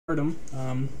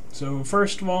So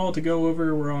first of all, to go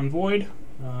over, we're on Void,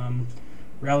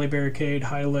 Rally Barricade,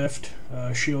 High Lift,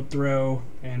 Shield Throw,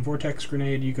 and Vortex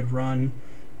Grenade. You could run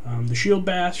the Shield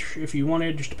Bash if you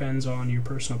wanted, just depends on your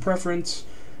personal preference.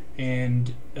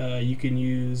 And you can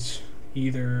use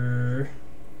either,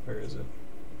 where is it?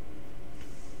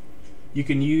 You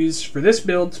can use, for this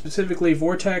build specifically,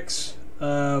 Vortex,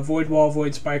 Void Wall,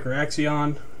 Void Spike, or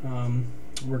Axion.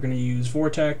 We're going to use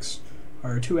Vortex.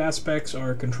 Our two aspects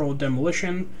are Controlled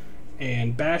Demolition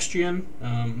and Bastion.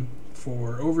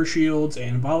 For Overshields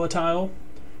and Volatile,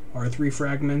 our three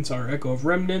fragments are Echo of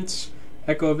Remnants,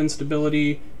 Echo of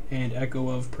Instability, and Echo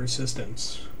of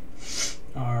Persistence.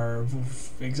 Our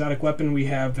exotic weapon, we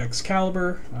have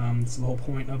Vexcalibur. That's the whole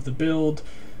point of the build.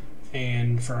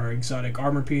 And for our exotic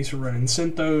armor piece, we're running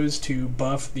Synthos to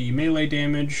buff the melee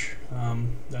damage.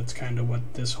 That's kind of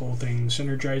what this whole thing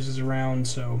synergizes around.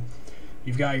 So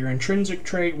you've got your intrinsic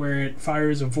trait where it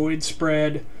fires a void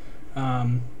spread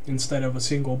instead of a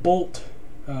single bolt.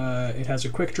 It has a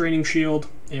quick draining shield,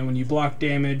 and when you block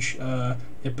damage,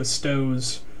 it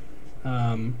bestows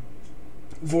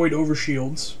void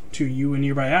overshields to you and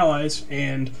nearby allies,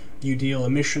 and you deal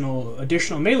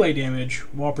additional melee damage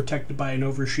while protected by an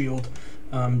overshield.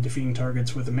 Defeating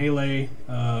targets with a melee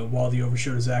while the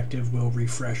overshield is active will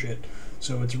refresh it.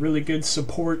 So it's a really good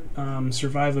support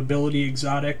survivability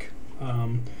exotic,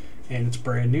 and it's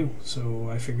brand new, so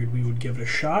I figured we would give it a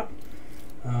shot.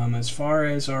 As far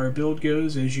as our build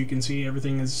goes, as you can see,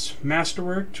 everything is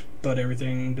masterworked, but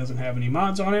everything doesn't have any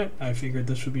mods on it. I figured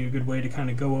this would be a good way to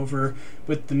kind of go over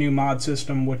with the new mod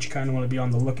system what you kind of want to be on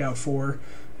the lookout for.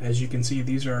 As you can see,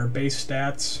 these are our base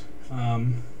stats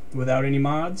without any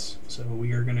mods, so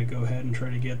we are going to go ahead and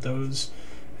try to get those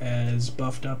as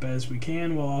buffed up as we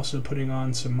can, while also putting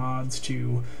on some mods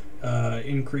to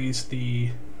increase the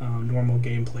normal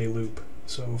gameplay loop.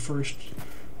 So first,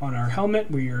 on our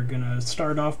helmet, we are going to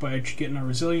start off by getting our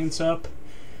resilience up.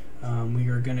 We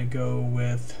are going to go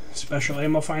with special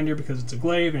ammo finder because it's a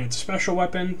glaive and it's a special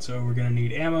weapon, so we're going to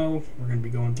need ammo. We're going to be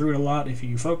going through it a lot if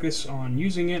you focus on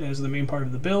using it as the main part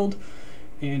of the build.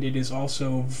 And it is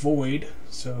also void,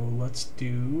 so let's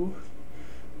do,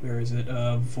 where is it,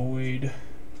 void,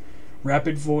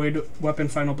 rapid void weapon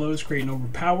final blows create an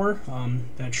overpower.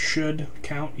 That should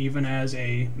count even as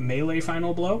a melee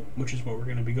final blow, which is what we're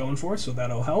going to be going for, so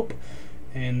that'll help.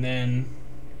 And then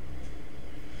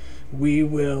we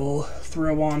will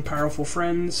throw on Powerful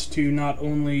Friends to not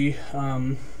only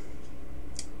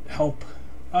help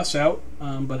us out,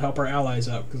 but help our allies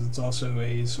out, because it's also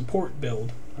a support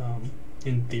build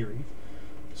in theory.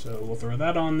 So we'll throw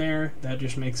that on there. That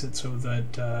just makes it so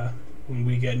that when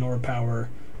we get Nord power,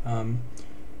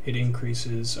 it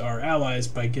increases our allies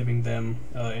by giving them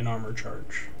an armor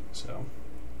charge. So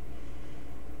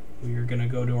we are going to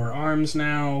go to our arms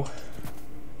now,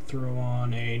 throw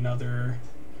on another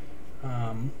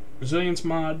resilience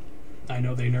mod. I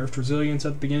know they nerfed resilience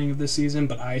at the beginning of this season,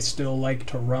 but I still like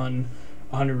to run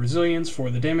 100 resilience for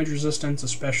the damage resistance,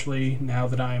 especially now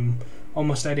that I'm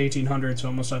almost at 1800, so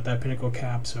almost at that pinnacle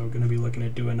cap, so going to be looking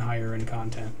at doing higher end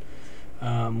content.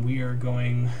 We are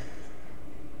going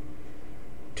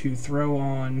to throw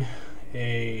on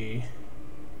a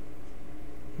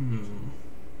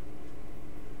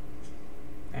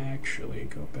actually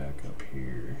go back up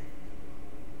here.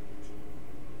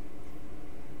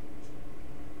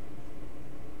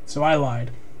 So I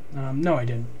lied. No, I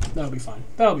didn't. That'll be fine.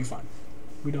 That'll be fine.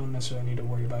 We don't necessarily need to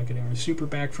worry about getting our super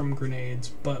back from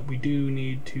grenades, but we do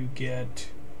need to get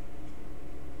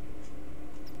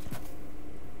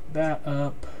that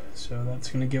up. So that's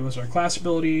going to give us our class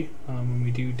ability when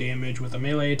we do damage with a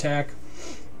melee attack.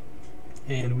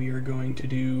 And we are going to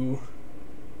do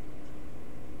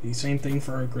the same thing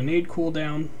for our grenade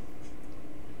cooldown.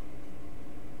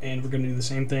 And we're going to do the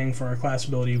same thing for our class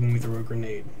ability when we throw a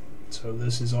grenade. So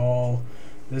this is all,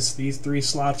 these three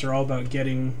slots are all about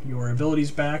getting your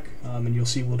abilities back. And you'll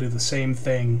see we'll do the same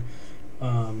thing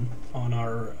on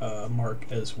our mark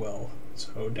as well.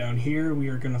 So down here we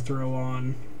are going to throw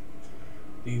on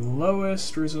the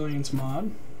lowest resilience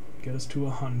mod, get us to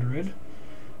 100.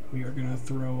 We are going to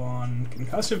throw on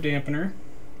concussive dampener.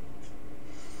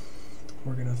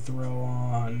 We're going to throw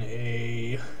on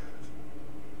a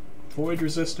void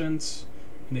resistance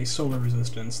and a solar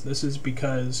resistance. This is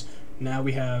because now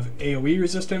we have AoE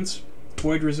resistance,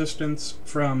 void resistance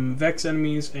from Vex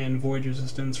enemies, and void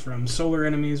resistance from solar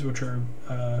enemies, which are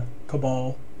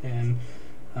Cabal, and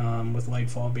with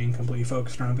Lightfall being completely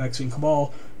focused on vexing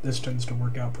Cabal, this tends to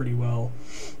work out pretty well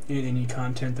in any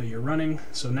content that you're running.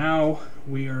 So now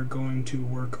we are going to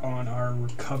work on our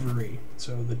recovery.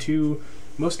 So the two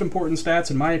most important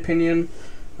stats, in my opinion,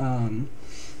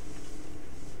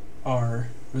 our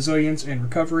resilience and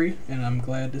recovery, and I'm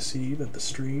glad to see that the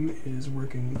stream is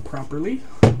working properly,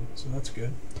 so that's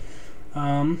good.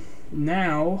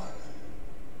 Now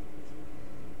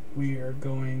we are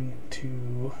going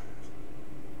to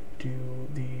do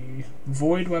the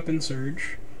Void Weapon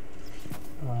Surge,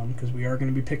 because we are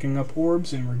going to be picking up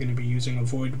orbs, and we're going to be using a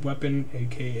Void Weapon,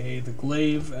 aka the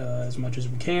Glaive, as much as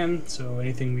we can, so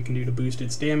anything we can do to boost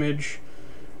its damage.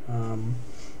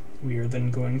 We are then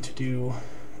going to do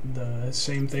the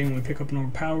same thing when we pick up an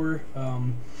overpower,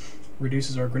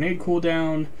 reduces our grenade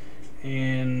cooldown,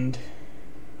 and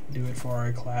do it for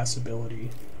our class ability.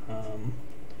 Now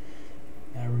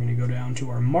we're going to go down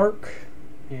to our mark,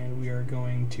 and we are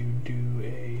going to do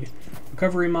a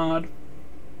recovery mod.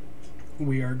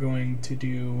 We are going to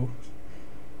do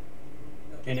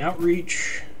an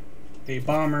outreach, a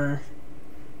bomber,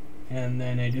 and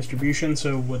then a distribution.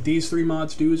 So what these three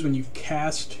mods do is when you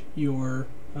cast your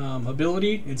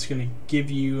ability, it's going to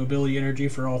give you ability energy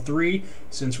for all three.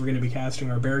 Since we're going to be casting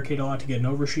our barricade a lot to get an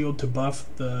overshield to buff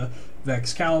the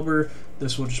Vexcalibur,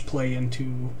 this will just play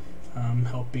into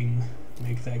helping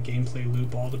make that gameplay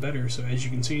loop all the better. So as you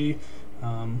can see,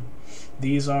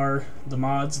 these are the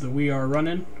mods that we are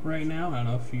running right now. I don't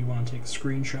know if you want to take a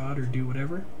screenshot or do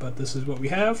whatever, but this is what we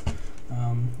have.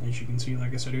 As you can see,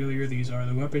 like I said earlier, these are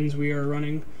the weapons we are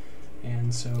running,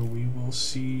 and so we will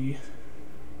see.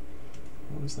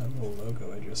 What was that little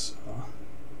logo I just saw?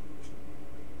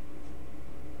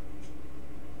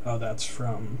 Oh, that's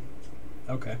from.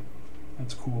 Okay,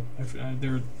 that's cool.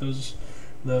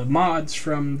 The mods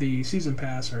from the season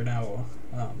pass are now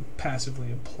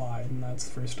passively applied, and that's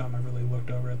the first time I've really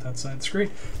looked over at that side of the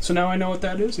screen. So now I know what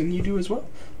that is, and you do as well.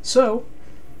 So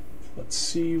let's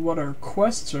see what our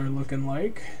quests are looking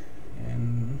like,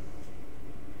 and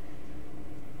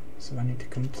so I need to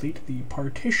complete the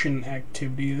partition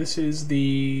activity. This is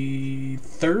the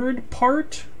third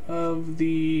part of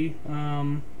the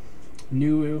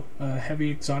new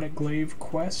heavy exotic glaive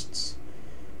quests.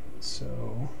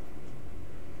 So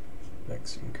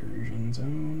Vex incursion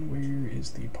zone, where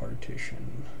is the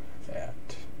partition at?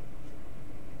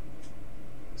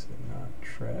 Is it not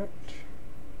tracked?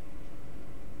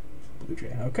 Blue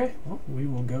Jay. Okay, well, we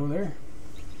will go there.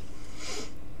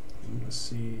 I'm gonna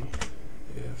see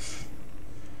if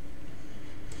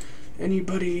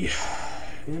anybody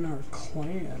in our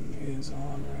clan is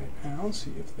on right now.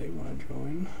 See if they want to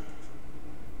join.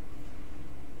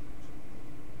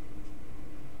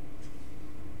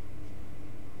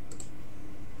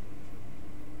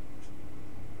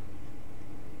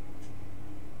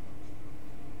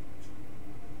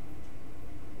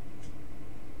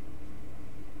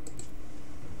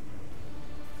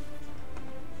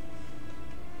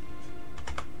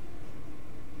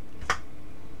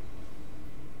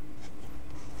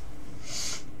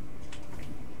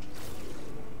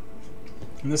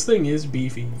 And this thing is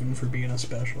beefy, even for being a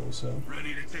special, so.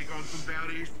 Ready to take on some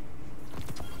bounties?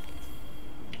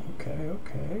 Okay,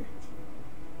 okay.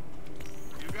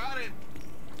 You got it.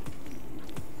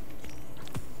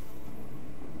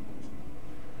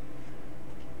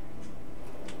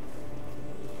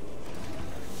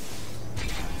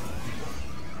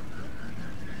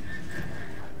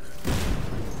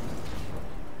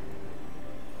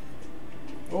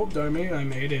 Oh, darn me, I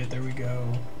made it. There we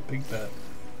go. Big bet.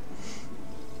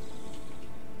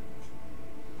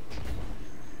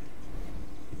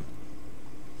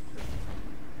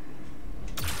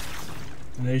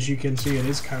 And as you can see, it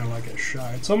is kind of like a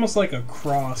shot. It's almost like a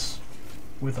cross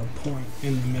with a point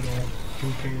in the middle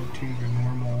compared to your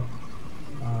normal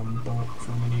bolt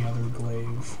from any other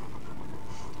glaive.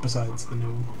 Besides the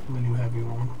new heavy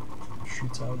one.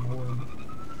 Shoots out an orb.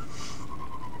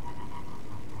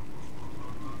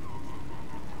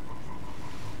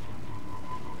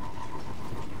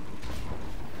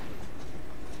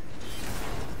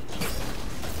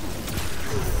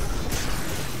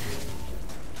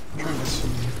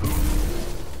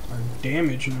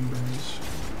 Damage numbers.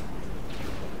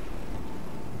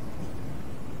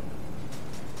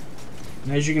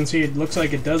 And as you can see, it looks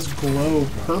like it does glow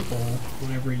purple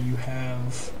whenever you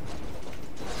have,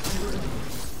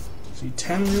 see,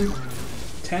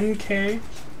 10k.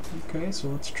 Okay, so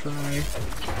let's try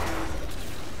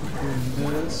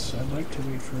doing this. I'd like to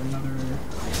wait for another,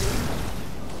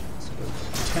 so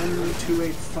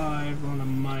 10,285 on a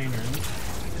minor.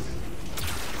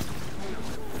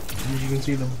 As you can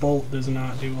see, the bolt does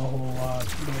not do a whole lot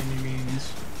by any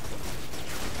means.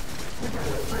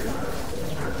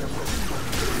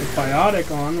 With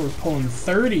Biotic on, we're pulling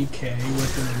 30k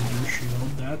with an reduced shield.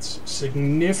 That's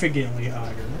significantly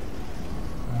higher.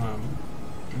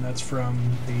 And that's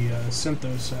from the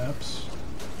Synthoceps.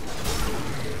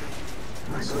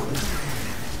 So,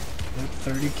 yep,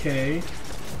 30k.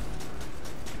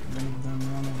 Then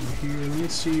run over here. Let me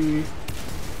see.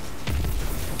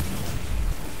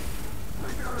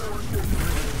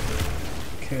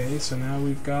 Okay, so now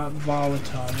we've got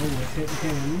Volatile. We'll hit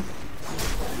him.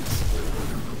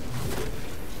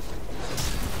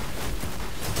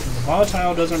 So the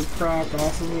Volatile doesn't proc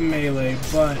off of a melee,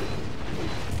 but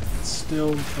it's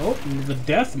still... Oh, the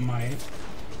Death might.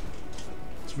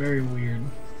 It's very weird.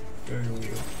 Very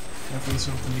weird. Definitely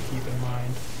something to keep in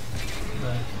mind.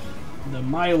 The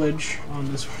mileage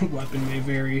on this weapon may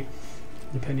vary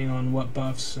depending on what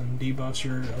buffs and debuffs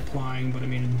you're applying, but I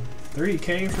mean,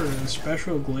 30k for a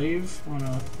special glaive on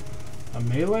a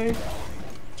melee?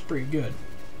 It's pretty good.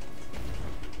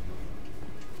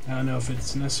 I don't know if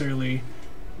it's necessarily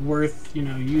worth, you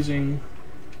know, using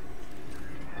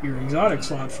your exotic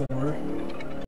slot for,